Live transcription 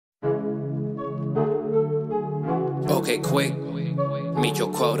Okay, quick, meet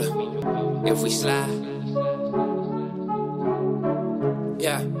your quota. If we slide,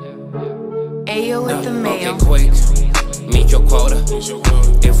 yeah. Ayo with the mail. Okay, quick, meet your quota.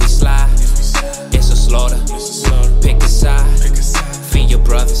 If we slide, it's a slaughter. Pick a side, feed your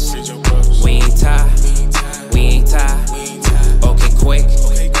brothers. We ain't tied, we ain't tied. Okay, quick,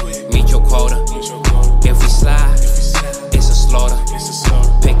 meet your quota. If we slide, it's a slaughter.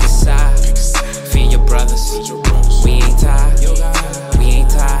 Pick a side, feed your brothers. We ain't tied, we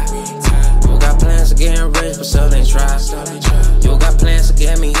ain't tied. You got plans to getting rich, but still ain't try. You got plans to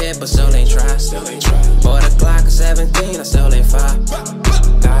get me hit, but still ain't try. Bought a Glock at 17, I still ain't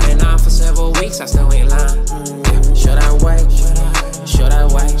 5. Got it on for several weeks, I still ain't lying. Should I wait? Should I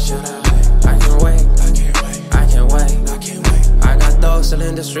wait? I can wait, I can wait. I got dogs still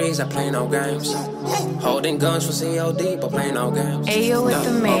in the streets, I play no games. Holding guns for COD, but play no games. Ayo with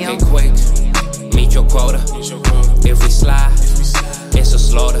the mail. Okay, quick, meet your quota. If we slide, it's a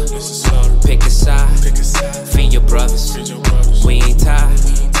slaughter. Pick a side, feed your brothers. We ain't tied,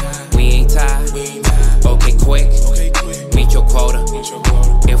 we ain't tied. Okay, quick, meet your quota.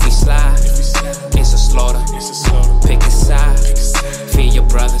 If we slide, it's a slaughter. Pick a side, feed your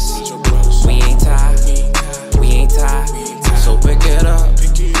brothers. We ain't tied, we ain't tied. So pick it up.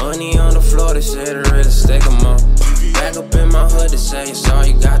 Money on the floor, they say to really stick 'em up. Back up in my hood, they say it's all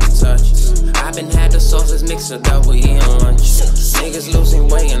you got to touch. I been had the sauces mixed up, we eating lunch. Niggas losing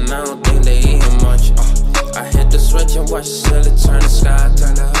weight and I don't think they eating much. I hit the switch and watch the ceiling turn the sky.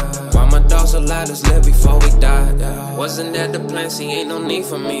 While my dogs alive, let's live before we die. Wasn't that the plan? See, ain't no need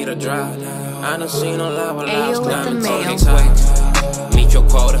for me to drive. I done seen no lava lives climbing talking quick. Meet your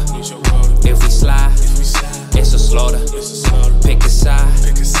quota. If we slide, it's a slaughter. Pick a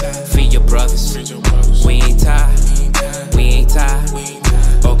side, feed your brothers. We ain't tied, we ain't tied.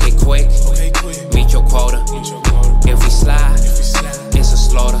 Okay, quick, meet your quota. If we slide, it's a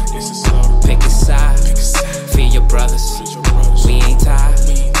slaughter. Pick a side, feed your brothers.